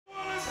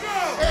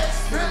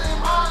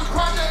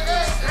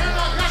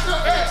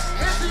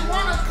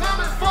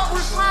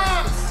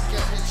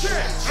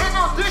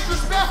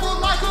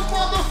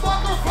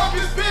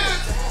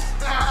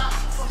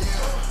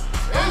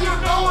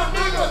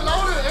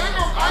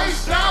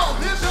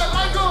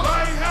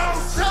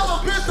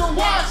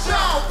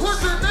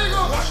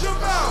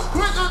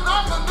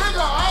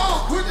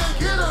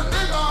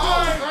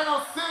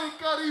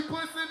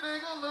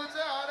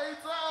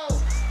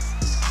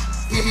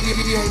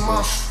he ain't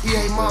mush, he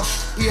ain't mush,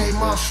 he ain't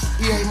mush,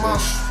 he ain't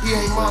mush, he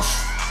ain't mush.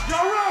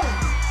 Y'all ready?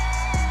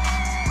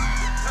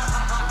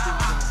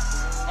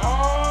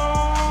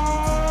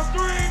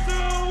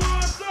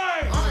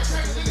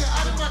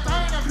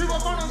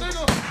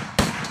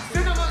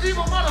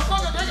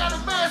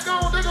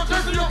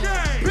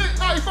 Big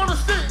knife on the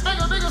stick, make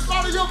a nigga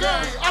slaughter your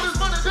game. All this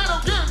money they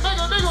don't get, make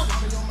a nigga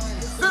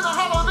send a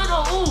hollow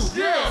nigga, ooh,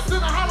 yeah.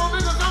 Send a hollow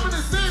nigga, I'm in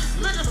the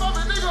six, licking for me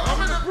nigga, I'm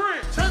in the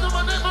brick. Changing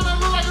my name, I look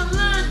like a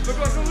league. Look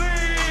like a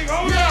league,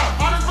 oh yeah.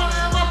 All this money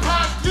in my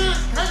pocket,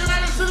 hanging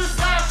out into the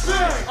side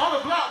shit. On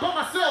the block by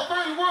myself,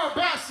 ain't worried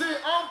about shit,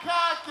 I'm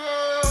cocky.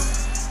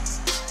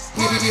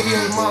 He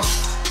ain't mush.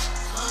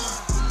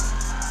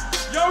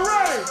 Y'all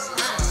ready?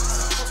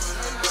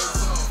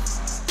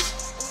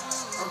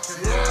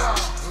 Yeah.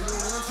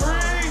 3,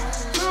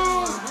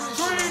 2,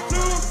 3,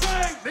 2,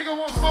 say. Nigga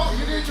want smoke,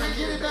 you didn't can't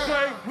get it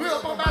back. We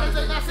up on bodies,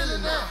 they not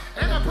feeling that.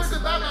 Ain't no pussy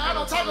about me, I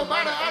don't talk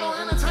about it. I don't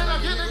entertain, I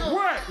get nigga.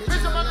 What?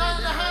 Bitch, if my name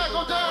in the hand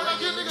go down, I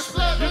get niggas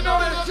splat. You know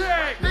that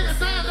Jack. Niggas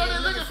saying that they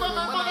looking for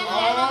my money,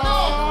 I don't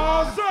know.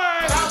 Oh,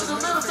 say. I was the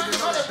middle finger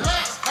for the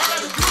black. I got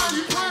the gun,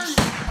 you play.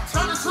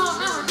 Turn it to a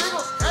mirror, nigga.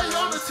 Hey,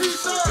 on the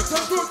t-shirt.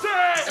 Turn to a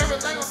tag.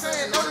 Everything I'm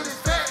saying, know that it's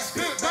facts.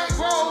 Big bank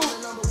roll.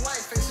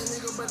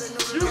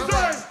 You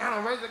say. I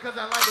don't raise it cause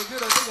I like to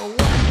get a nigga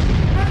what?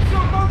 Make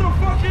some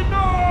motherfucking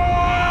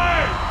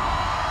noise!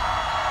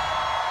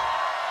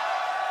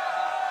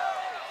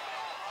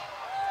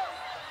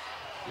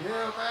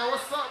 Yeah, man,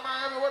 what's up,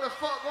 Miami? What the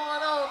fuck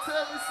going on?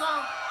 Tell me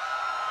something.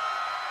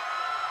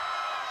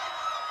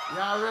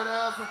 Y'all ready to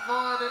have some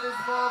fun in this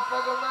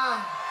motherfucker,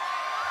 man?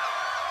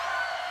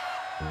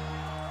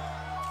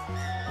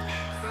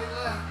 Say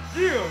that.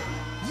 Yeah.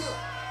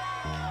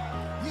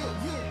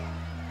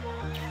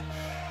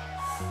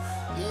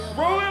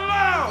 Rolling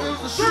loud. It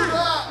was a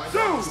shootout. 2,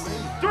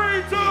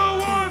 3, 2,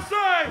 1,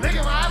 say.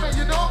 Nigga, Miami,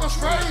 you know I'm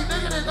straight.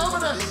 Nigga, they know me.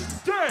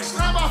 Dang.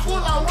 Snap my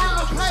foot like one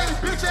of the plays.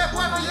 Bitch, that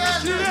boy, my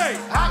ass.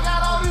 I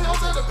got all these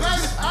hoes in the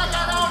base. I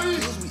got all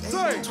these.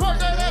 Say. Twerk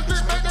that ass,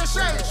 bitch, make that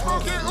shake.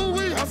 Smoking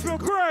ooh-wee. I feel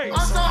great.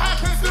 I'm so high,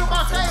 can't feel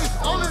my taste.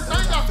 Only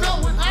thing I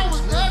felt when I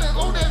was nutting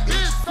on that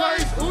bitch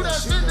face. Ooh, that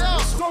shit down.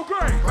 So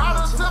great. Right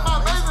until my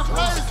amazing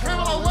place. Came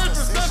a long way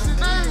from Section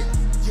 8.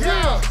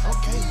 Yeah.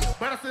 Okay.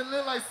 But I said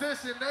live like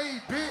Section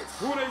 8, bitch.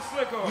 Who they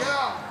slick on?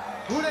 Yeah.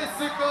 Who they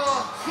sick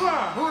of?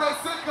 Slime. Who they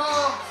sick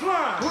of?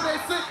 Slime. Who they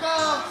sick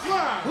of?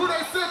 Slime. Who they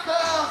sick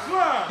of?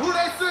 Slime. Who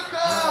they sick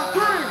of?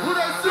 3, Who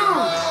they sick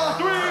of?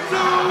 3,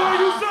 2, what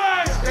you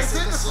say? They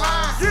sick of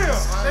slime. Yeah.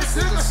 They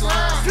sick of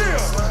slime. Yeah.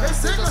 They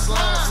sick of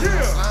slime.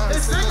 Yeah. They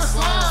sick of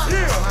slime.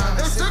 Yeah.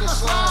 They sick of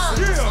slime.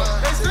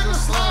 Yeah. They sick of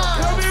slime.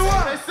 Tell me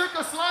what? They sick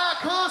of slime,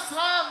 cause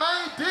slime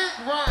ain't dick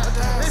right.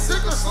 They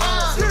sick of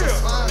slime. Yeah.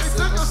 They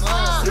sick of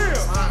slime. Yeah.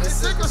 They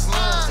sick of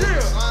slime.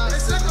 Yeah. They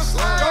sick of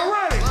slime. Y'all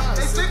ready?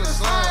 They sick of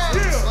slime.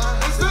 Yeah.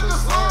 They sick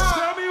of slime.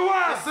 Tell me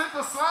why. They sick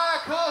of slime,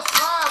 cause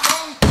slime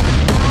ain't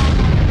dick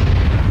right.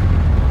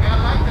 Yeah, I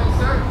like that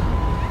shirt.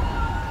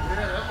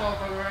 Yeah, that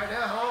motherfucker right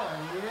there, huh?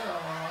 Yeah.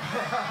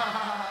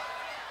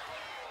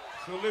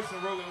 So listen,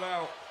 Rolling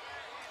Loud.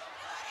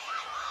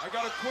 I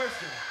got a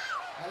question.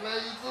 I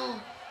love you too.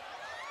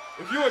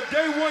 If you're a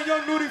day one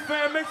Young Nudy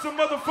fan, make some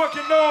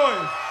motherfucking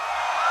noise.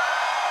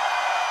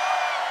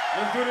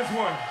 Let's do this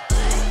one.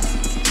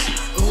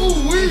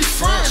 Ooh, we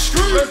front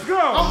street. Let's go.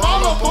 I'm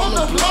all up on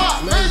the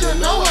block, man. You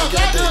know I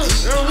got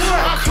this.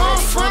 I come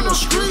from the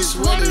streets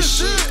where this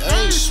shit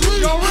ain't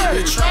sweet.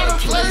 They try to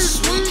play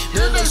sweet,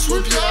 then they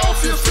sweep you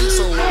off your feet.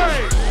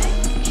 Hey.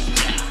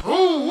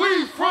 Ooh,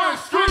 we front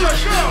street.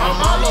 Let's go. I'm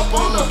all up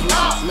on the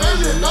block, man.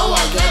 You know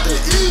I got to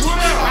eat.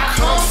 I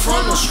come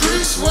from the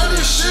streets where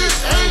this shit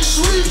ain't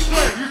sweet.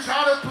 You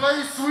try to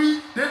play sweet,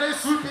 then they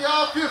sweep you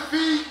off your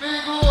feet,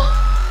 nigga.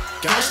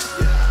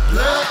 Gangsta,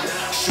 blood,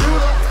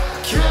 shooter,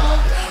 killer,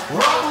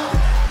 robber,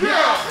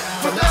 yeah,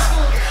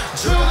 Vanessa,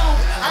 Judo,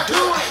 I do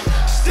it,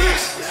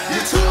 sticks, you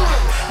to it,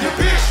 you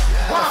bitch,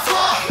 wanna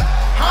fuck,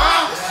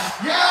 huh?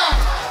 Yeah,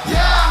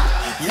 yeah,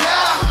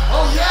 yeah,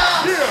 oh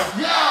yeah, yeah,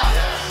 yeah,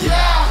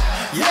 yeah,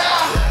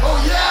 yeah,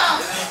 oh yeah,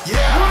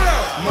 yeah,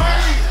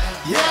 money,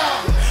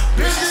 yeah,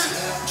 bitches,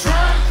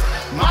 drink,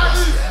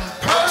 money,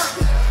 perk,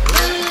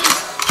 lean,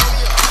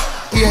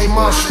 He ain't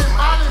mush.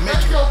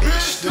 make your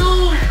bitch do.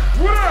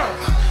 What else?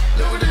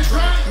 Look at the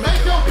drink,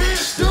 make your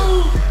bitch do.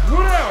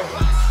 What else?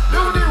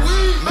 Look at the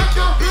weed, make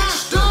your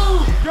bitch do.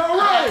 Y'all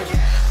ready?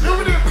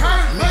 Look at the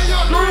paint, make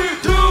your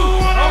bitch do.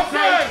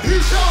 Okay,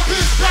 he's your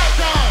bitch back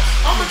down.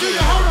 I'ma give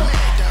you hold up.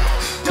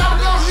 Double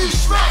down, he's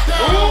smack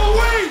down.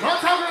 Ooh, wait. I'm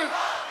talking.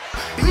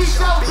 He's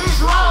your bitch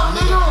raw,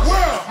 nigga.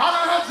 Where? Out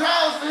of her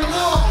jaws,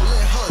 nigga.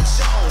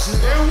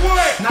 And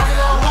what? Knock it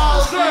on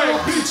walls, nigga.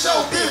 Beat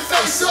your big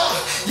face up.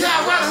 Yeah,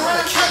 I ride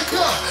around cake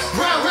up.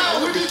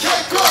 Round with the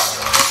cake up.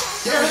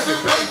 Yeah, if it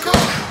bake up.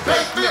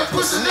 Bake me a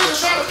pussy nigga.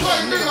 Try to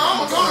play nigga.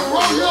 I'ma gonna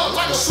roll you up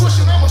like a swish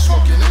and I'ma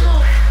smoke you, nigga.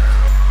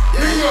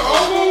 Yeah, you're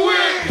over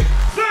with.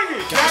 Sing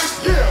it.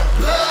 Gangsta, Yeah.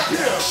 blood,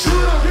 Yeah.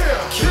 shooter,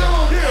 Yeah.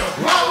 killer,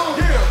 Yeah. robber,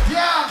 Yeah.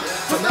 yeah,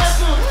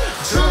 Vanessa,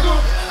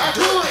 juggle, I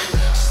do it,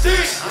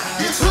 sticks,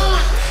 you to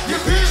it, you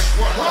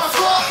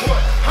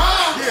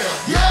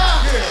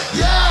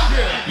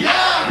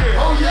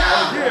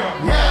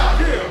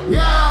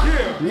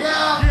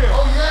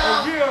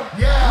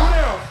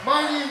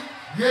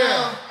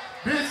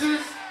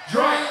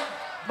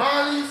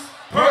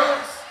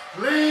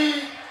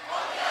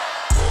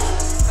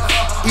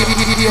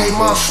EA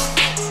Monster.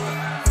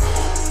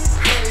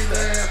 Hey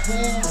there,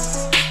 fool.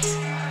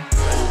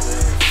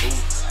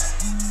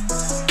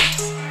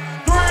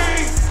 3,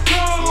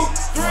 2,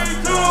 3,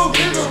 2.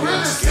 Nigga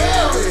really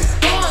scary.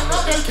 Throwing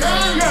up that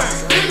game.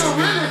 Nigga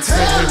really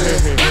telling.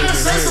 Nigga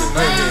say some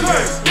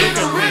things.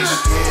 Nigga really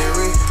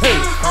scary.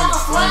 Nigga on the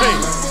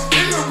flame.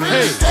 Nigga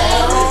really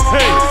scary.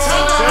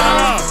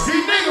 He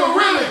nigga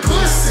really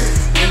pussy.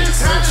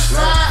 Anytime you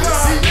slide.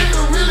 He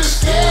nigga really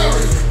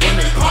scary. When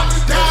they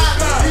partner die.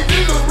 He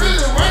nigga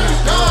really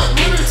running dog.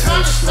 Anytime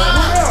you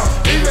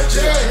slide. Nigga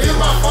jail, hit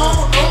my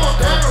phone. No, I'm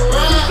down the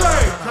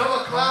ride.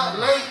 12 o'clock,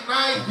 late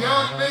night,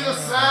 young nigga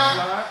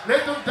slide.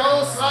 Let them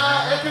doors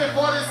slide.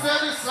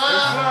 AK-47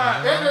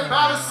 slide.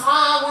 Everybody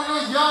slide when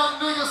a young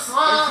nigga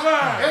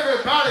slide.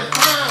 Everybody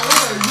fine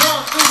when a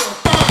young nigga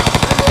fine.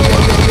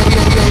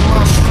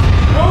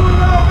 Roll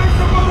it out, make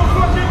some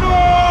motherfucking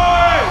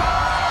noise!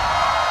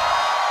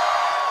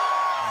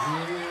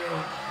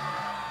 Yeah.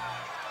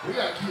 We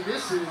gotta keep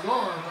this shit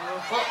going, man.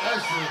 Fuck that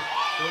shit.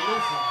 So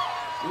listen,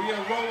 we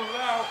are rolling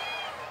out,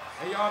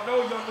 and y'all know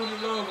y'all Nudy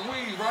love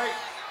weed, right?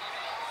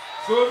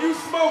 So if you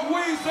smoke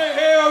weed, say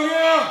hell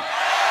yeah.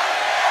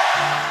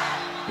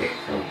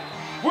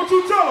 What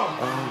you tell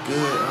them? I'm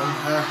good, I'm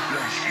high.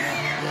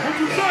 What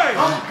you say?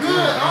 I'm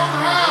good, I'm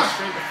high.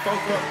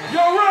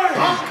 Y'all ready?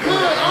 I'm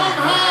good, I'm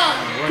high.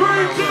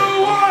 3, 2,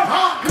 1.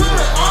 I'm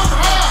good, I'm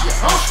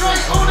high. I'm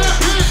straight on that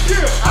bitch.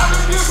 I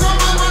done get some of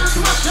my money to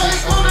my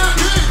shake on that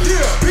bitch.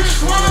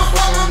 Bitch wanna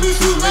fuck on me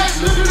too late.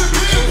 Look at the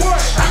bitch.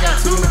 I got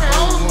too many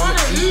hoes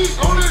wanna eat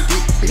on this.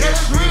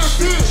 That's real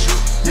shit.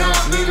 Young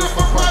nigga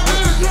from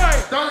Providence.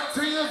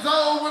 13 years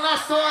old when I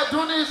started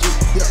doing this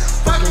shit.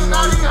 Fucking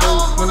all these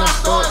hoes when I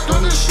started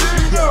doing this shit.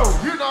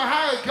 You know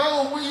how it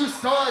go when you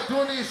start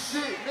doing this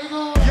shit,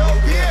 nigga. Yo,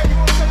 yeah.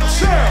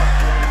 Shell.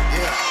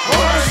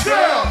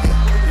 Shell.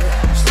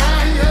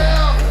 Slime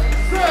hell.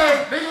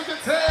 Nigga can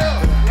tell.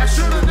 I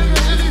shoot a nigga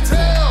in his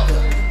tail.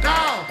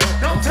 Down.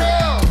 Don't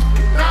tell.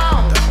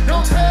 Down.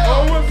 Don't tell.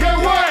 Oh, get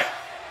what?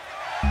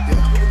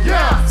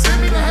 Yeah.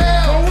 Send me to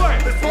hell. For what?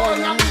 Before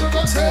y'all nigga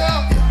go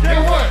tell. Get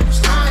what?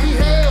 Slime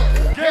hell.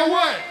 Get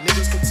what?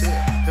 Niggas can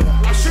tell.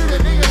 I shoot a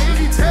nigga in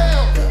his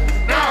tail.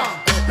 Down.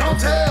 Don't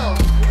tell.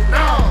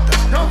 Down.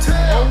 Don't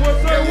tell. Oh,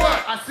 what's Get up? what?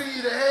 I see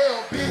you to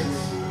hell, bitch.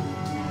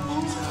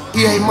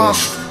 EA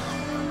Monster.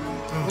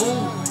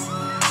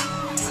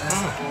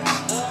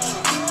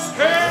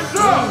 Hands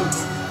up!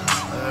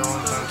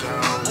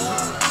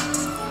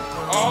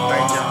 Oh,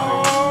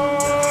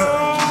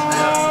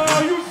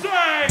 you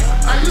say?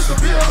 I used to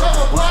be a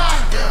lover boy.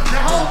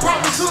 Your hoe brought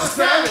me to a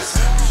savage.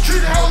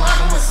 Treat the hoe like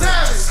I'm a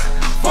savage.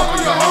 Fuck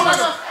with your hoe like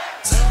a.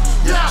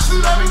 Yeah, she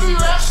let me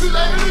rap. She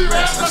let me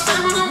rap. I stay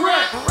with them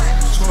rap.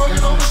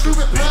 Smoking on the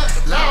stupid pack.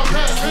 Loud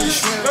pack. Can you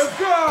smell? Let's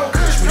go!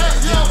 Kush pack.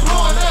 Yeah, I'm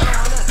blowing that.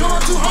 Doing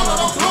 200,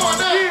 I'm blowing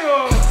that.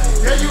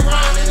 Yeah, you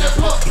riding in that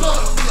plug.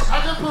 I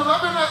just pull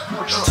up in that.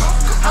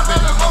 I bet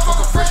that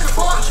motherfucker fresh and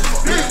forth.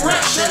 Big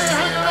rap shit ain't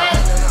hanging out.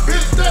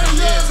 Big 30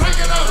 years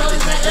hanging out.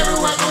 Everything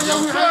everywhere. Oh, yeah,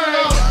 we hanging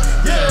out.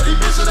 Yeah, these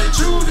bitches they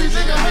choose. These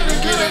niggas hate to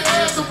get their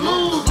ass the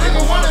blues.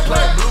 Nigga wanna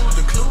play.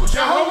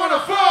 Your hoe wanna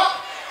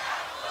fuck.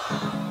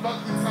 Fuck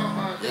you talking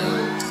about?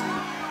 Yeah.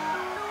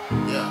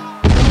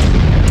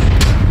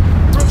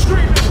 Real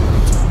street nigga.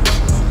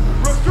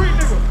 Real street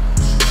nigga.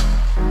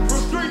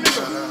 Real street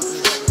nigga.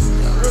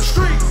 Real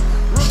street.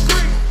 Real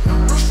street.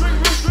 Real street.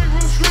 Real street.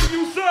 Real street.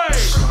 You say?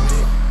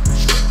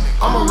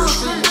 I'm a real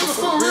street nigga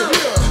for real.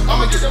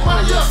 I'ma get the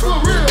money, yeah, for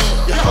real.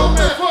 Your whole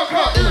man fuck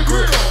her in the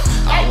grill.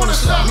 I wanna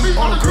slap me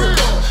on the grill.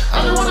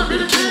 I just wanna be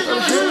the king of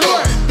the hill.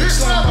 Big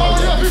slap on,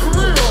 yeah, be for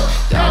real.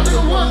 Y'all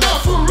nigga one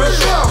not for real.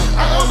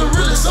 I own the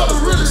realest of the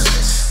realest.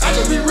 I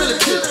just be really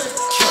killing.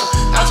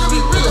 I just be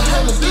really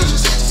having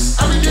bitches.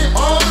 I be getting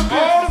all the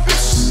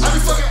bitches. I be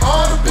fucking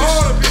all the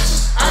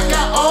bitches. I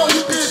got all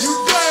these bitches. You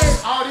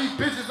say all these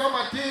bitches on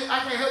my dick.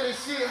 I can't help that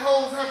shit.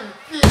 Hoes having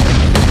shit.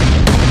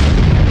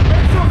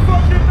 Make some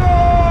fucking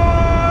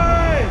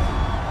noise!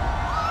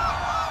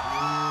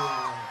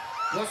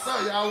 What's up?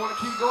 Y'all wanna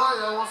keep going?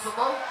 Y'all want some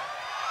more?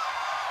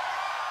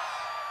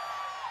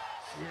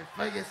 Shit,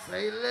 fucking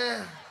say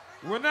left.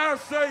 When I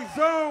say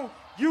zone,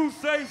 you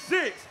say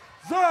 6.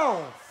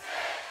 Zone.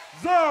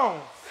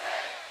 Zone.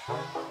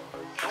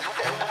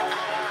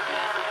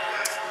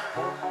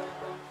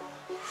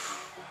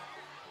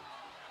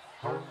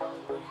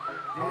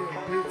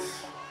 Yeah, bitch.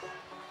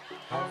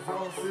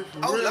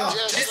 Oh, Lord,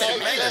 just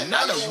made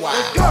another one.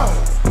 Let's go.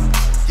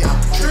 Yeah,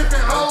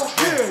 tripping hoes.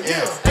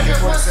 Yeah. They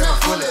get one cell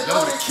fully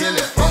loaded,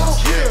 killing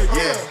folks.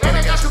 Yeah. And I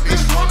got your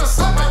bitch wanna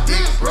suck my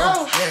dick,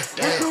 bro.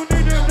 What you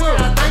need to do?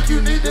 I think you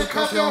need to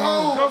cuff your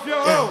hoe. Cuff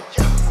your hoe.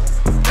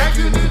 Think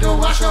you need to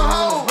watch your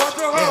hoe. Watch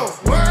your hoe.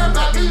 Worry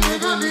about me,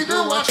 nigga, need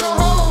to watch your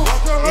hoe.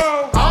 Watch your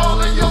hoe.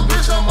 All in your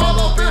bitch, I'm all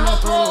up in her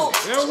throat.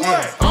 And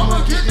what?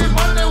 I'ma get this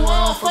money, that way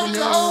I'm fucking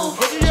your hoe.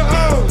 Fucking your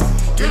hoe.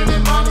 Getting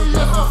this money,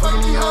 yes, I'm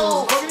fucking these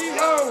hoes. Fucking these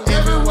hoes.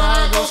 Everywhere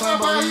I go,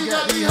 somebody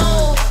got these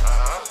hoes.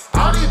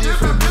 All these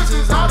different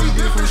bitches, all these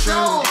different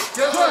shows.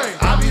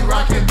 I be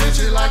rocking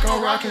bitches like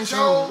I'm rocking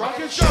shows.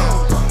 Rockin'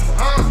 show.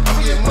 I'm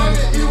get money,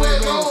 you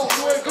ain't go.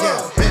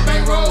 Big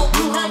bang roll,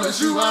 blue hunters,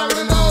 you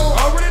already know.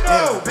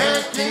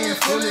 Back in,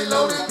 fully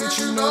loaded, bitch,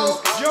 you know.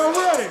 You're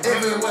ready.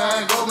 Everywhere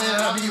I go, man,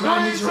 I be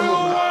running these 3, 2,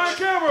 1,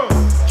 camera.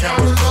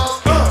 Cameras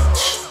up,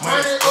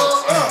 money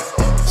up,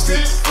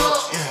 sticks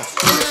up,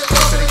 put it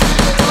up and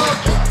get it up.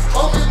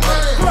 Open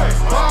money,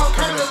 ball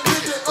kind of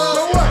pick it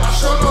up. I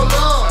show no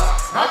love,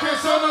 I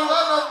can't show no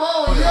love no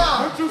more,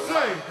 yeah. What you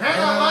say? And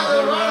I like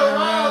to ride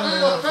around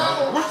in the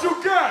family. What you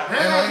got?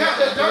 And I got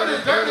the dirty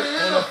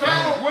in the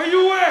family. Where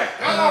you at?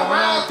 And I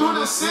round through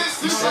the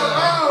 6, East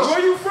Atlanta. Where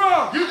you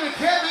from? You can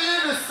catch me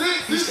in the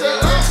 6, East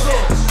Atlanta.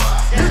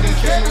 You can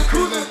catch me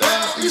cruising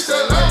down East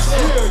Atlanta.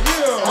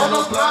 On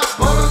the block,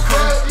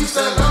 Buttercrab, East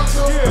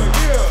Atlanta.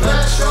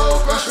 Flat show,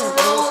 Gresham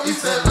Road,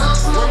 East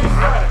Atlanta.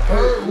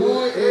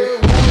 Wood.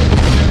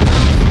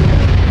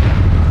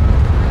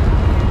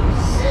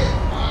 Shit,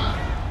 man.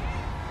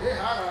 It's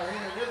hot out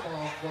here in this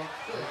motherfucker.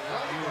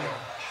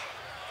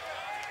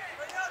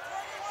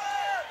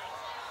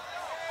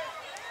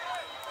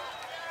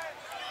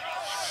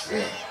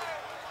 Shit.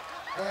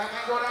 Hey, I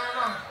can't go down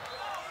now.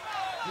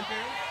 You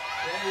can?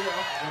 Yeah.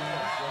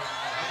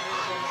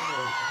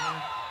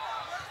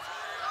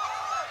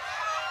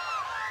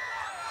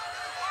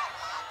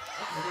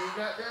 I can't even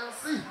goddamn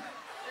see.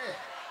 Yeah.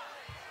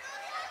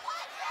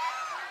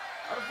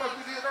 How the fuck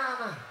you get down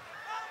there?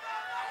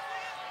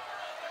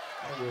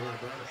 I'll go ahead,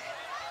 brother.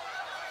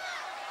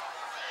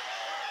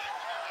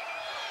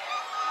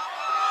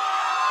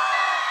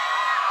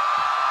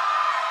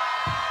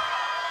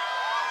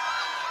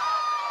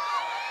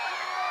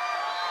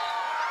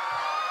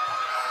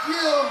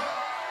 Yeah.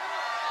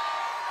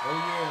 Oh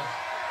yeah.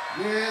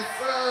 Yes,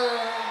 sir.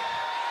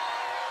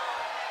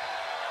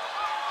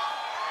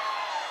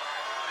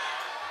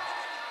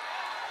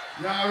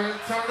 Y'all ready to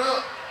turn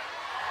up?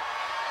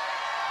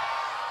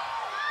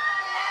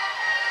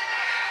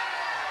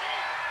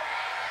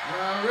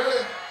 Y'all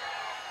ready?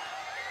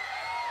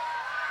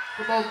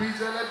 Come on, BJ,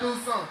 let's do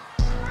something.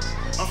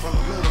 I'm from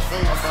the middle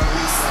finger, I'm from the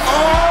east side.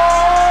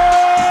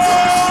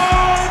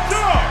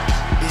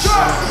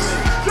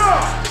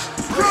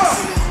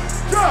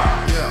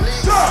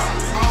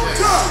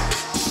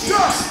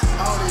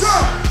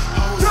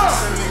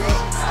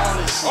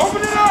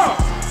 Open it up!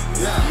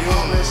 Yeah, you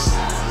on this?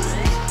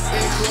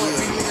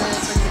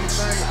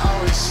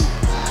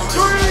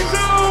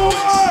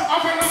 I'm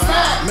from the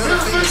back,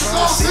 middle fingers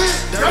on sit,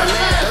 dirty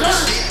land,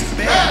 dirty shit,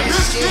 bad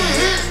bitch skin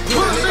hit,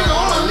 put a nigga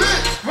on a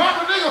lick, rob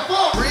a nigga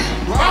for a brick,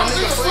 rob a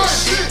nigga for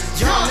shit,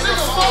 young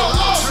nigga fall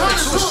off, turn it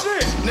to a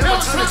shit, never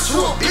turn it to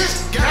a bitch,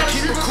 gotta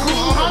keep it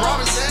cool on the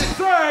Robinson,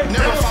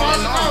 never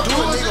falling off, do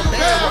a nigga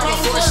bad,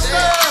 robbing for a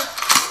stab,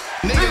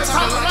 nigga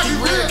talking like he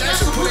real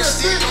gangster, put a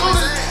stick on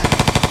his ass.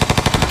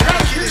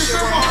 This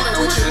shit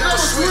 100, which you never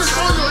switch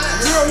on your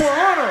ass. Yeah,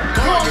 100.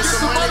 Go on, get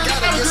some money,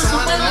 gotta get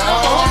some money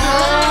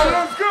now.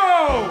 Let's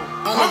go.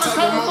 I'm the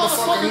type of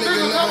motherfucking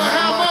nigga never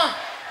have my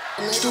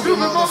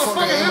stupid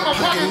motherfucker in my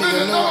pocket,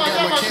 nigga know I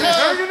got my cash.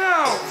 Take it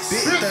out.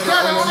 Big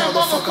daddy on that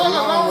motherfucker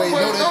long way,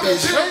 know that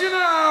bitch. Take it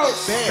out.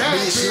 Bad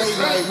bitch, late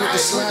night with the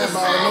slime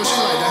ball, know she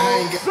like to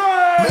hang it.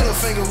 Middle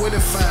finger with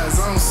the 5,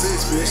 zone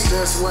 6, bitch,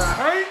 that's why.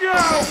 Hang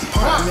out.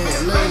 Apartment,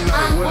 late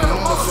night with a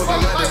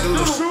motherfucker like to do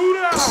the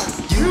Shoot out.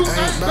 You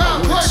ain't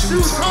about what you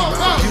talking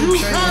about. You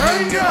can't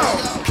hang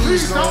out.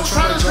 Please don't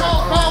try to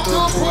drop off the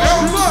porch.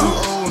 You too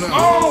old now.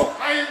 Oh,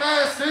 Ain't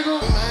ass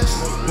nigga.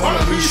 Wanna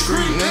be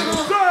street nigga.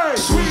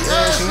 Sweet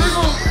ass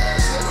nigga.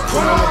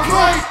 Put on a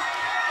plate.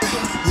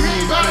 We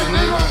ain't about it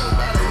nigga.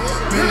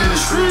 Been in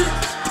the street.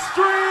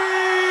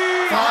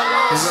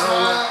 It's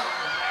all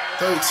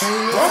 13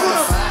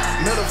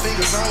 middle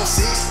fingers on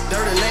 6.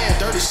 Dirty land,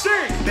 dirty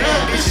shit.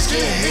 Bad bitches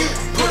getting hit.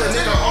 Put a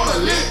nigga on a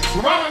lick.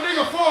 Rob a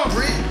nigga for a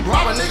brick.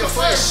 Rob a nigga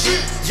for his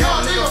shit.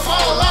 Young nigga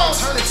fall off.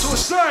 Turn it to a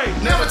shit.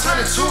 Never turn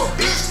it to a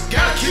bitch.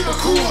 Gotta keep it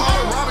cool.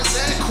 Hard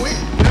Robinson quick.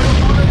 Never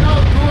falling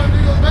out. Do a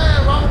nigga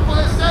bad. Rob him for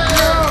his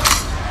ass.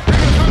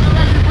 Nigga talking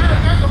like he real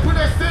gangster. Put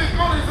that stick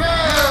on his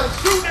ass.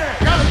 Shoot that.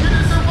 Gotta get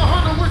this in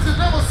 100, which is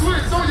never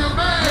switch on your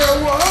man. yeah,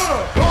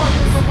 100. Go and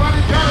get some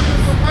money. Gotta get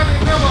some money.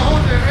 Never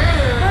hold your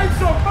hand. Make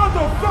some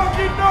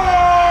motherfucking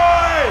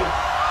noise.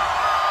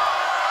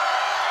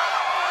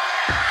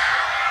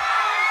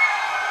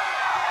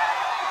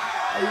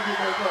 You get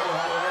that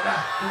right now.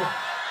 Come on.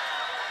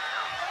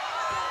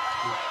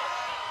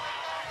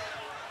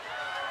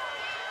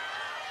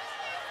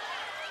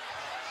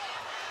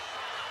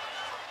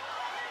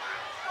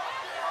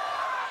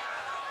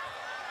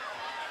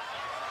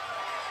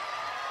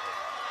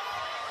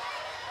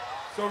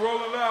 So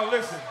rolling loud,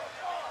 listen.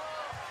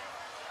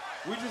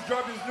 We just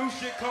dropped this new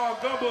shit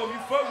called Gumbo. If you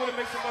fuck with it,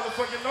 make some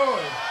motherfucking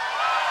noise.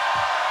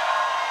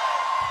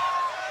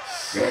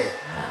 Shit.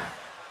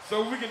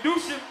 So we can do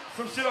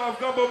some shit off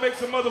Gumbo, make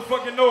some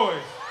motherfucking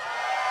noise.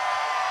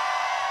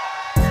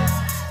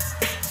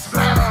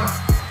 Splatter.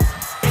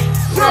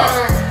 Jump,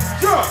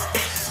 jump,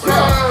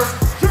 Splatter.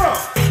 jump,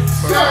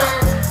 Splatter.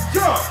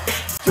 jump,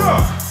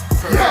 jump.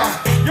 Yeah.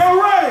 Y'all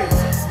ready?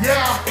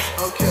 Yeah.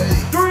 Okay.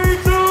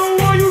 3, 2,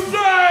 1, you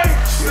say?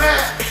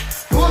 Slap.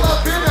 Pull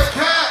up in the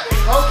cat.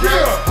 Okay.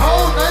 Yeah. Hold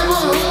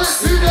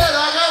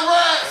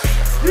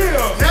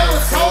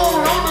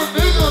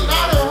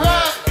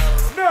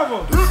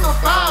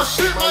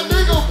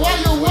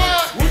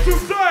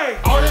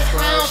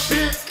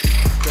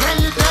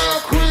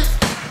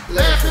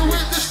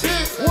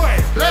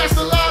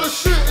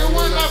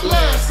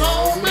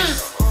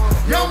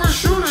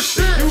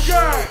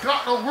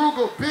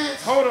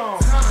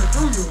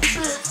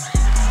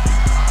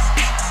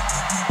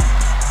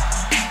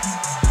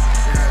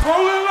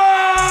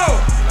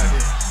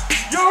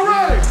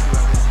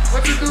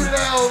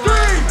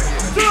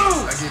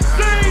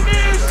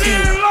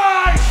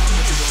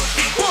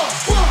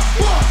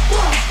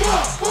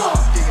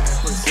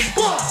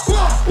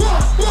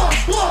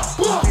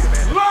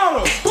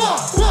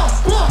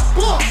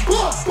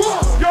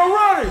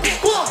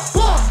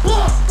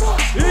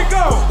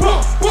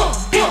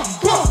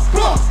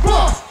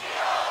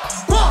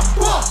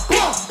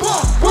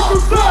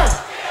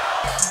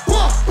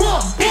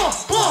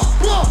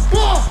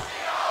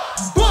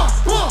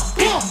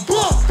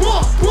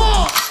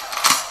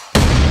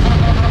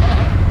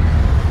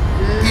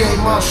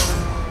monster.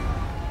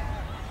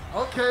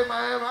 Okay,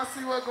 man, I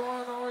see what's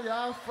going on.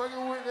 Y'all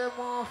fucking with that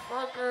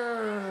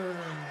motherfucker.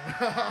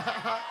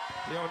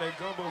 They on that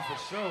gumbo for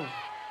sure.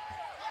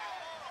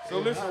 So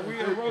listen, we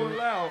are rolling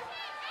loud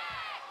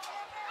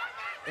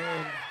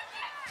and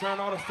turn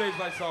all the stage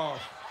lights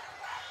off.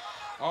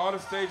 All the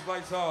stage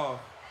lights off.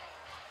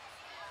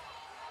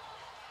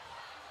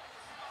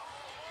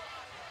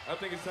 I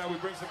think it's time we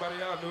bring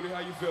somebody out. Nudy, how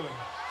you feeling?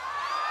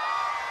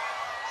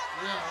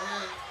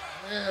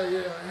 Yeah.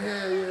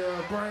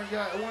 Brian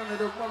got one of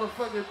the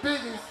motherfucking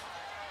biggest.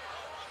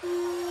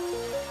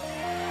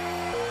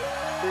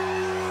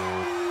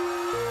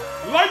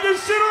 Light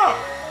this shit up!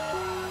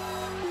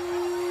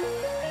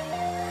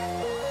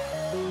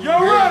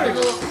 Y'all ready?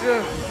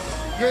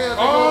 Yeah.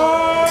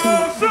 All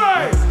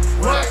say!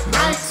 What?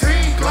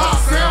 19, Glock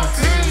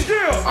 17.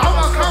 Yeah.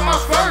 I'ma come my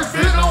first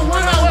video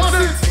when I was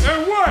 16.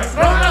 And what?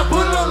 Learn I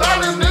put a lot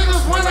of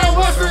niggas when I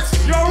was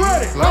 16. Y'all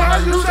ready? Learn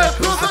how to use that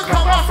pistol,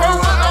 come my first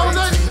when I was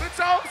 18.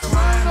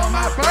 Trying on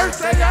my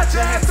birthday, I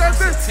just had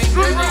 17.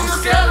 These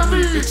niggas scared of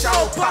me. Bitch,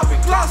 y'all poppin'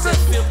 Glocks at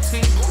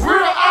 15.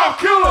 Real out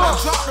killer. I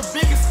dropped the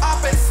biggest op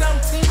at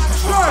 17.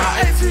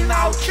 By 18,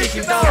 I was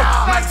kicking down.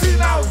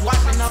 19, I was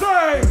wiping up.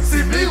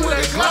 See me with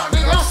that Glock,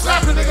 nigga, I'm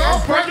slapping, nigga,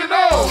 I'm breaking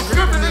those.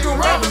 Stripping, nigga,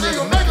 rapping,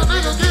 nigga, make a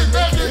nigga get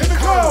naked. In the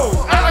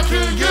cold. And I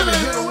can't get it.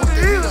 Hit him with the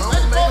heater,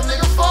 nigga, make a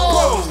nigga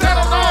fall. Stand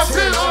on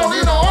 9-10, I don't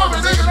need no army,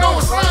 nigga, know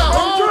it's slam.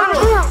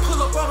 Pull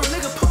up on a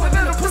nigga, put my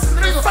nigga, pussy,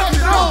 nigga, fucking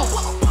hoes.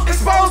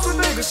 Expose a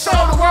nigga, show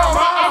the world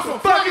my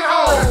awesome fucking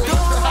hoes.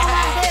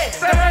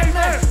 That ain't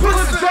nothing,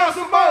 pussy, drop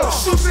some more.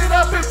 Shoot shit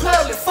up in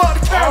public, fuck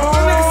the camera,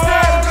 the nigga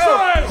stand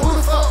up. Who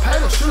the fuck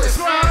pay to shoot it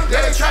slime? They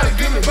ain't try to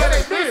give me, but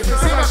they miss.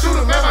 See my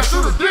shooter, man, my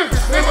shooter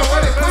different. Nigga,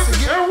 what they pussy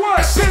get? And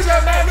what? Shit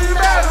just made me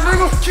mad,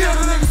 nigga. Kill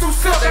the niggas who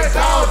sell that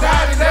dog,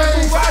 died, and they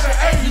move out the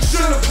 8. You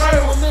should've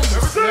played with me.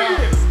 Sing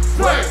it.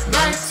 Wait,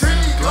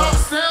 19, Glock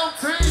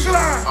 17.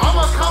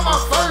 I'ma come my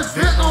first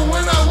victim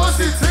when I was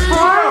 16.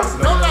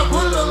 Know I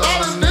put a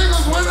lot of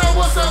niggas when I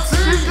was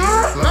 17.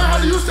 Learn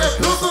how to use that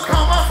pistol,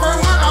 come my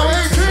first when I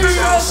was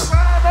 18.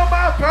 On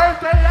my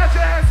birthday, I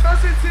just had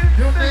 17.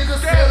 You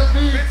niggas scared of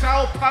me. Bitch, I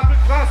was poppin'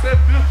 Glocks at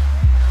 15.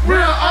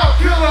 Real out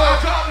I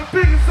killer. dropped the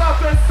biggest op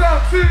at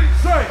 17.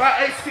 Say.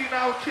 By 18,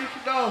 I was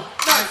kicking off.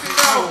 19,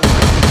 I was.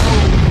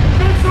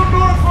 Make some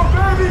noise for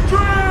Baby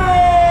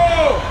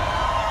Drill!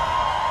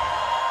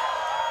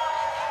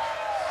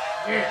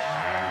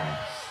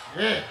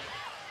 Yeah.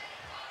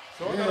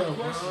 So I got a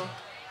question.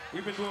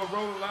 We've been doing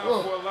Rolling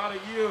Loud for a lot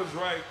of years,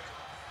 right?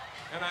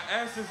 And I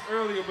asked this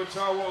earlier, but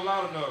y'all weren't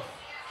loud enough.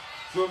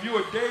 So if you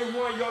a day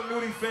one Young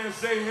Nudy fan,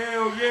 say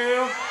hell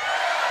yeah.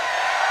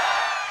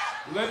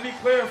 Let me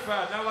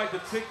clarify, not like the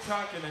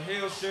TikTok and the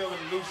hell shell and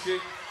the new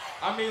shit.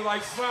 I mean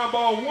like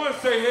Slimeball 1,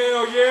 say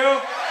hell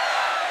yeah.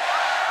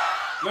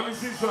 Let me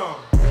see some.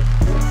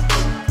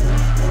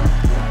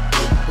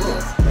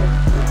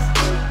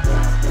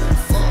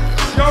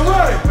 Y'all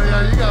ready?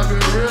 Yeah, you gotta be a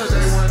real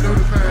day one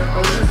Nudy fan.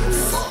 Oh,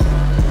 this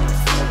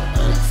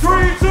 3,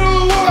 2,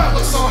 1.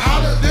 so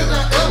hotter than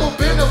I ever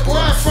been a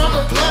boy from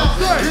the block.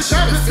 His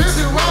shot is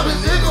busy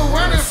robbing, nigga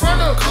running from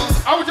the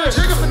I was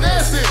just nigga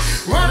finessing,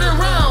 running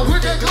around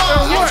with that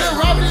Glock. I was just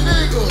robbing a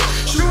nigga.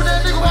 Shoot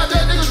that nigga while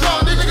that nigga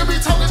drop. These nigga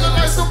be talking just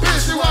like some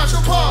bitch. You watch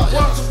your part.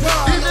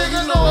 These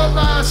niggas know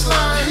about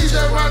slime. He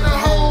just run the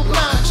whole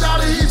block.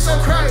 Shawty, he so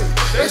crazy.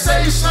 They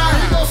say he slime,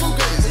 he go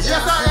fugazi.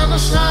 Yes, I am a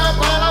slime,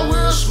 but I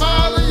will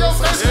smile in your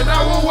face and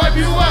I will wipe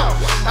you out.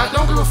 I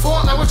don't give a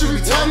fuck like what you be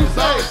talking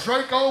about.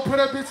 Draco put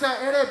that bitch out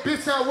and that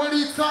bitch out. What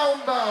he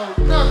talking about?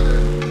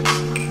 Nothing.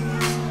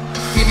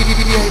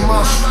 He ain't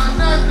monster.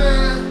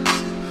 Nothing.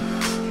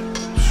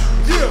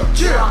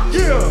 Yeah.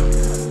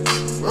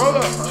 Roll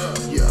up.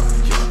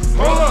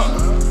 Hold up.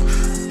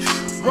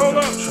 Roll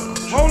up.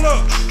 Hold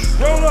up.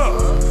 Roll up.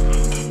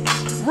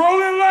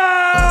 Rolling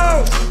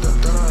loud.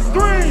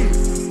 3,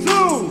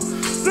 2,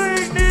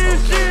 sing this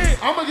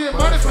shit. I'ma get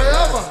money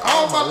forever.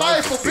 All my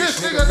life, a bitch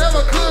nigga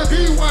never could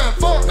be one.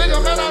 Fuck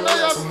nigga, man, I know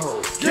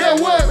y'all.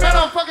 Get what? Man,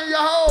 I'm fucking your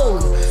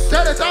hoes.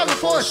 30,000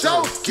 for a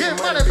show. Get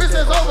money, bitch,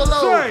 that's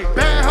overload.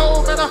 Bad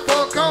hoe, man, I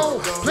fuck on.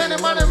 Plenty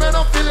money, man,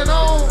 I'm feeling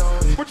on.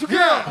 What you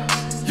got?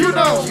 You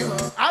know,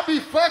 I be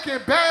fucking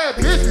bad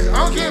bitches. I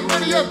don't get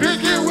money, your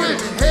bitch get with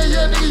me. Hey,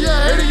 yeah, nigga,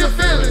 yeah, hating your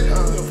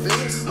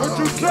feelings. What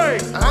you say?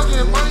 I don't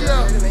get money,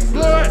 yeah,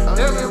 blood.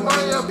 Every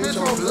money, yeah, bitch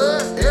on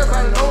blood.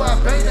 Everybody know I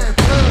bang that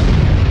blood.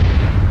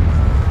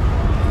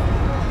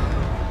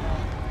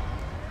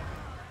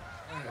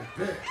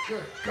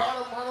 Good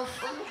God,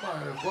 motherfucker,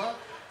 money, boy.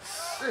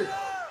 Shit.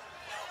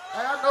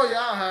 Hey, I know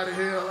y'all had the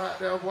hell out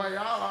there, boy.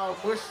 Y'all all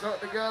mushed up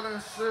together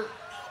and shit.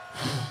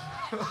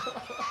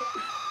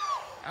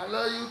 I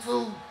love you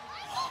too.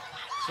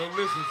 So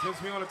listen,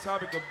 since we on the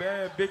topic of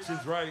bad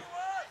bitches, right?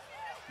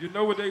 You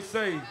know what they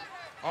say,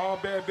 all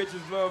bad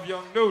bitches love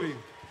Young Nudy.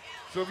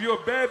 So if you're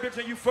a bad bitch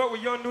and you fuck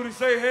with Young Nudy,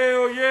 say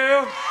hell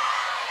yeah.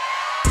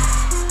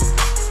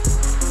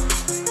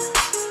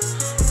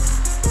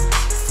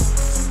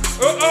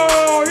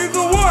 Uh-oh, he's a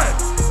 1.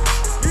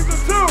 He's a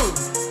 2.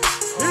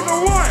 He's a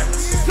 1,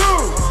 2,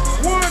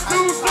 1,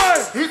 2,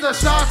 3. a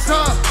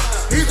shotter.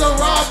 He's a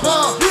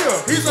robber.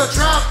 He's a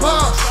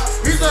trapper.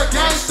 He's a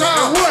gangster.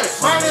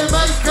 Money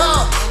maker.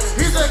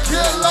 He's a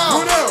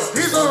killer.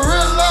 He's a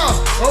reeler.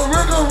 A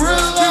real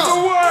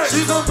gorilla.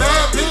 She's a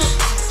bad bitch.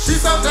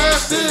 She's so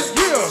nasty.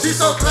 She's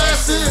so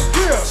classy.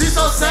 She's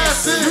so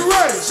sassy.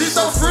 She's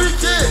so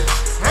freaky.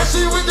 And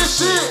she with the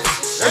shit.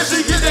 And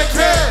she get that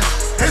cash.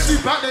 And she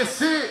bout that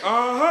shit.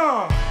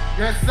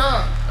 Yes,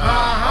 sir.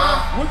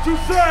 What you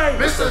say?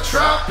 Mr.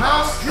 Trap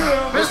House.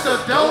 Mr.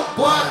 Dope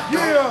Boy.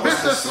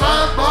 Mr.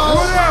 Slime Ball.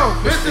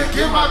 Mr.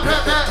 Give My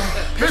Pet That.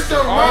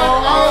 Mr. Run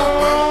On.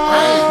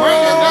 I ain't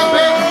bringing that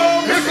back.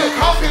 Mr.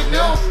 Coffee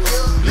Milk.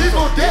 Leave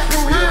him dead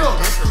for real.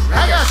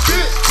 I got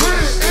shit. Put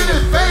it in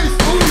his face.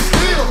 Booty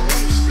still.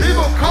 Leave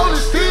him cold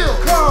as steel.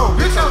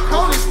 Bitch, I'm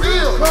cold as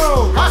steel.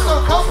 I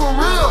so cold for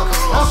real.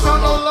 I'm so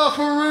no love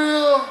for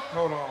real.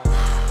 Hold on.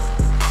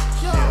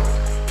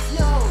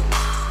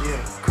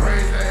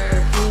 Crazy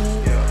ass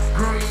fool.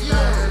 Green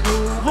ass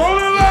fool.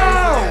 Roll it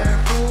loud.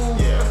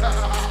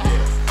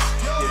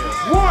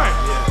 1,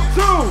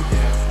 2,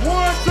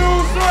 1, 2,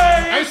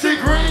 3. Ain't she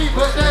green,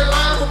 but that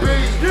lima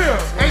bean.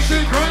 Ain't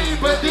she green,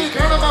 but they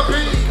kind of my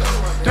bean.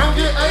 Don't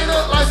get ate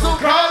up like some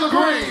collard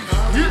green.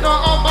 You know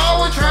I'm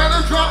always trying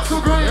to drop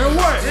some green.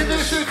 And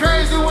this shit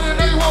crazy when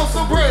they want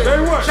some bread.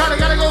 Shawty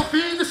gotta go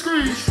feed the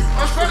streets.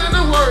 I'm spreading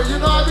the word, you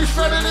know I be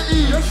spreading the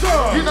E.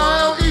 You know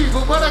I am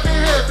evil, but I can't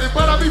help it.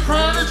 But I be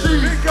praying to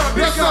G. Big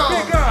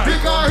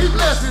God, he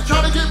blessed me,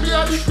 trying to get me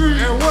out the street.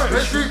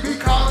 That street be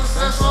calling,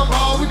 send some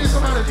ball. We need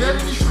somebody dead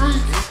in these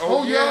streets.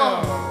 Oh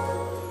yeah.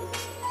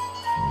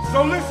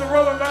 So listen,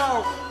 Rolling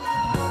Loud.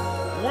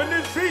 When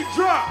this beat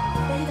drop,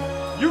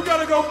 you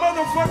gotta go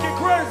motherfucking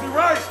crazy,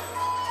 right?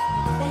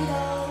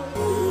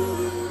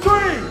 3,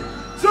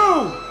 2, 3,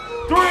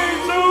 2,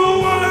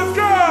 1, let's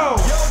go!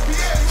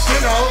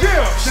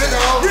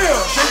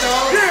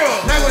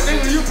 Play with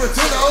nigga, you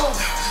pretend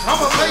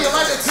I'ma play you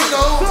like a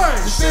Tino.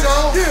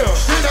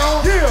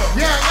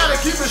 Yeah, I gotta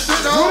keep it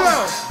stendo.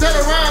 Stand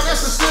around,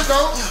 that's a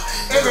stendo.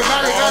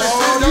 Everybody got a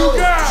stendo.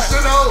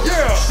 Stendo.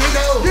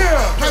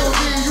 Play with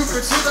me, you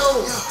pretend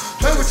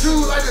Play with you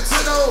like a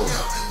Tino.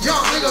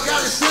 Young nigga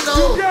got it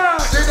stendo.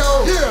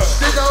 Stendo.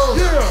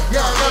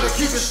 Yeah, I gotta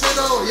keep it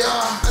stendo. Yeah,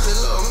 I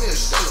just love me a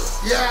stendo.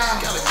 Yeah.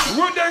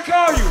 What they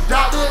call you?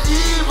 Dr.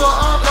 Evil,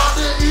 I'm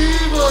Dr.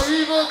 Evil,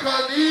 Evil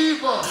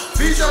Knievel.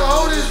 Beat your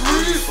hold his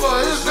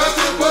reefer, it's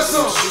nothing but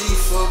some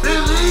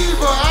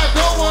believer. I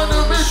don't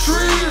wanna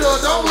mistreat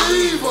her, don't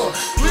leave her.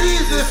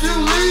 Please, if you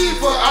leave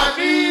her, I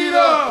need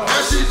her.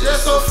 And she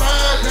just so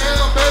fine,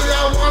 damn, baby,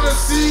 I wanna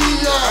see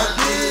ya. I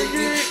dig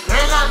it,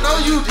 and I know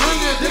you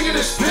dig it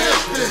is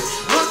pimpin'.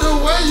 Look the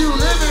way you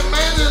living,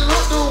 man, and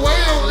look the way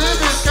I'm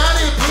living,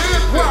 Scotty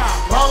pimpin'.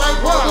 All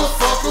like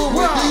motherfucker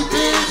with these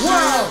bitches.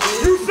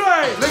 You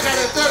say, look at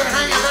that 30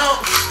 hanging out.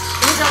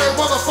 Look at that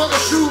motherfucker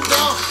shoot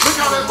down. Look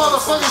how that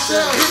motherfucking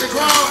shell hit the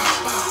ground.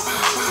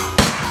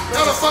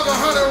 Motherfucker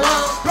 100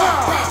 round.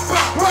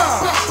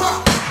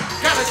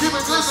 Gotta keep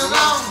it glisten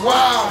now.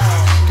 Wow.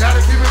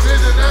 Gotta keep it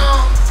glisten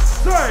now.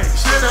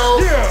 Shit-o.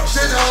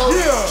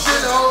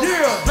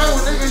 Play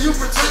with nigga, you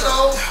pretend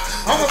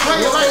I'ma play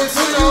it like a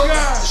Tino.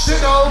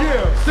 Stendo.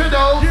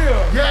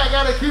 Yeah, I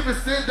gotta keep it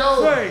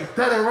stendo.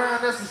 30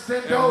 round, that's a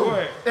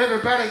stendo.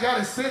 Everybody got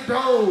a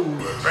stendo.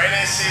 Bring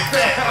that shit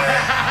back, man.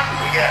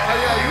 We got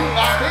you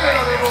locked in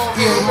on it,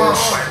 bro.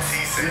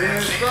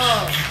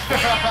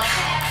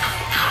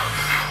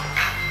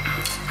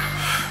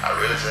 I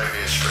really try to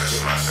get stressed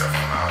with myself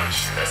on all this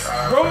shit. That's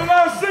all. Rolling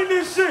Loud, sing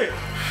this shit.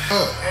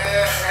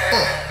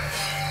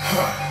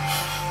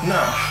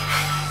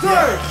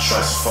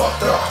 Trust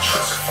fucked up.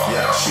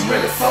 Yeah, she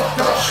really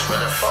fucked up.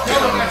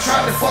 Tell them I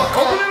tried to fuck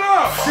up. Open it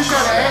up. She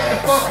tried to act the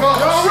fuck up.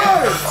 Y'all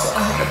ready?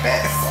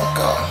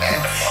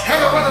 Had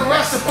to run the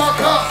rest the fuck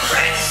up.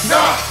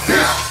 Nah,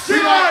 bitch,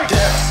 she like,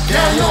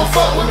 damn, you don't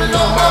fuck with me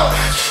no more.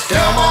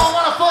 Damn, I don't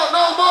wanna fuck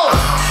no more.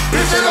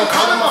 Bitch, they don't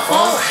call in my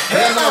phone.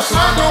 Hell no,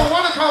 slime don't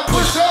wanna come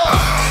push up.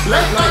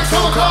 Late night 2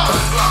 o'clock.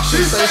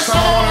 She say, son,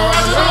 I wanna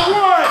ride it out.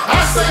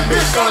 I say,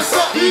 bitch, gonna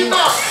suck these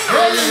nuts.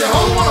 Hell yeah, your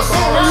hoe wanna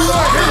suck around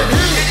like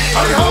hit.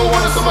 All these hoes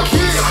wanna suck my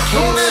kids.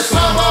 Doing this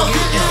slime ball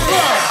getting.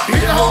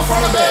 Beat the hoe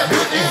from the back,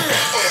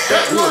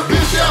 that wood,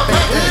 bitch, yeah, I'm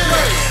back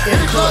in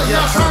the club, yeah,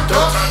 I turned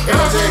up. And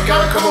I just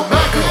gotta come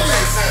back in.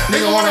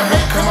 Nigga wanna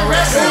hate, come a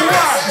rap in.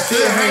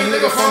 Still hang,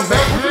 nigga from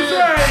back in.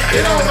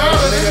 It don't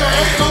matter, nigga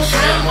ain't no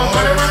shame. I'm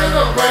gonna run it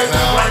up right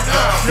now.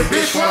 Your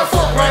bitch wanna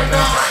fuck right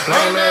now.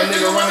 Lame man,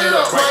 nigga, run it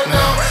up right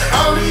now.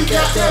 All these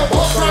goddamn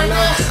bucks right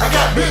now. I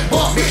got big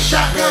buck, big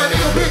shotgun,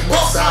 nigga, big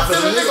bucks. I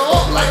fill a nigga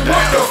up like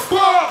what the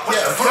fuck?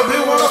 Yeah, the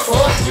bitch wanna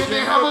fuck, you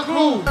didn't have a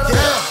clue.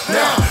 Yeah,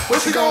 now,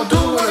 what you gonna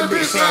do when the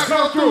bitch line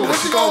come through?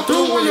 What you gonna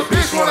do when your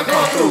bitch wanna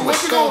come through?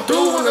 What you gonna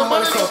do when the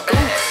money come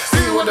through?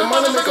 See what the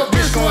money make a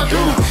bitch gonna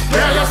do.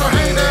 Yeah, y'all some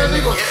hang that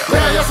nigga.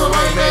 Yeah, y'all some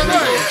lame that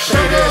nigga.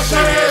 Shade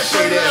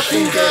that,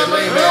 fool that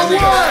lame man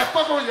nigga.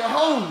 Fuck on your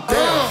hoe.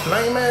 Damn.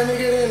 Lame man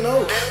nigga didn't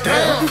know.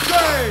 Damn.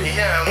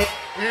 Yeah.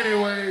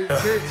 Anyway,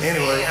 bitch.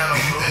 Anyway.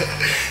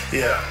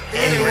 Yeah.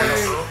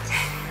 Anyway.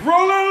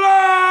 Rolling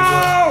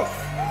Loud.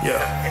 Yeah.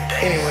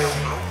 Anyway.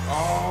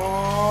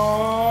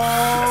 Oh,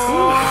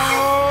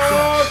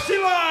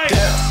 she like.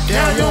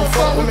 Damn, you don't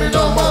fuck with me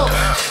no more.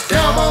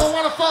 Damn, I don't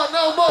wanna fuck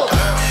no more.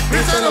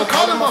 Bitch ain't no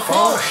calling my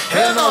phone.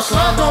 Hell no,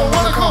 slime don't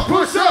wanna come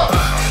push up.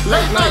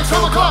 Late night,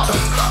 12 o'clock.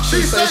 She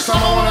say something,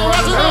 I wanna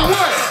rock it up.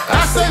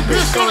 I say,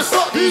 bitch, gonna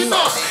suck these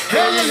nuts.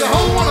 Hell yeah, your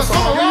hoe wanna suck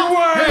my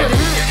rock. Hell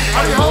yeah,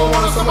 I be hoe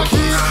wanna suck my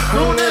kids.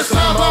 Doing that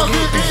slime ball,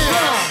 get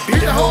in.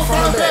 Beat the hoe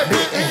from the back,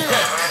 bit in.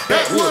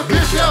 Backwood,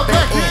 bitch, yeah,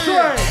 back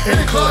in. In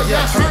the club,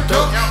 yeah, turned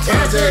up. And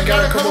I just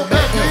gotta come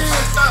back in.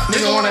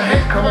 Nigga wanna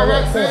hate, come on,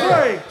 right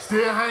there.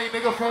 Still hang,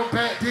 nigga, from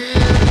back then.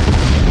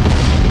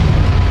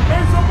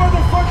 Make some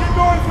motherfucking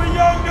noise for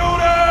young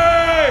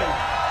Nudy!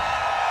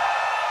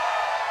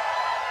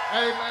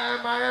 Hey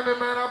man, Miami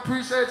man, I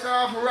appreciate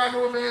y'all for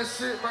rocking with me and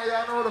shit, man.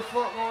 Y'all know what the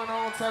fuck going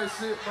on type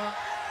shit, man.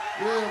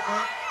 Yeah,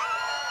 man.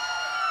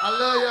 I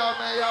love y'all,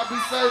 man. Y'all be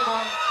safe,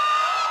 man.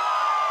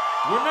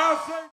 We're now safe.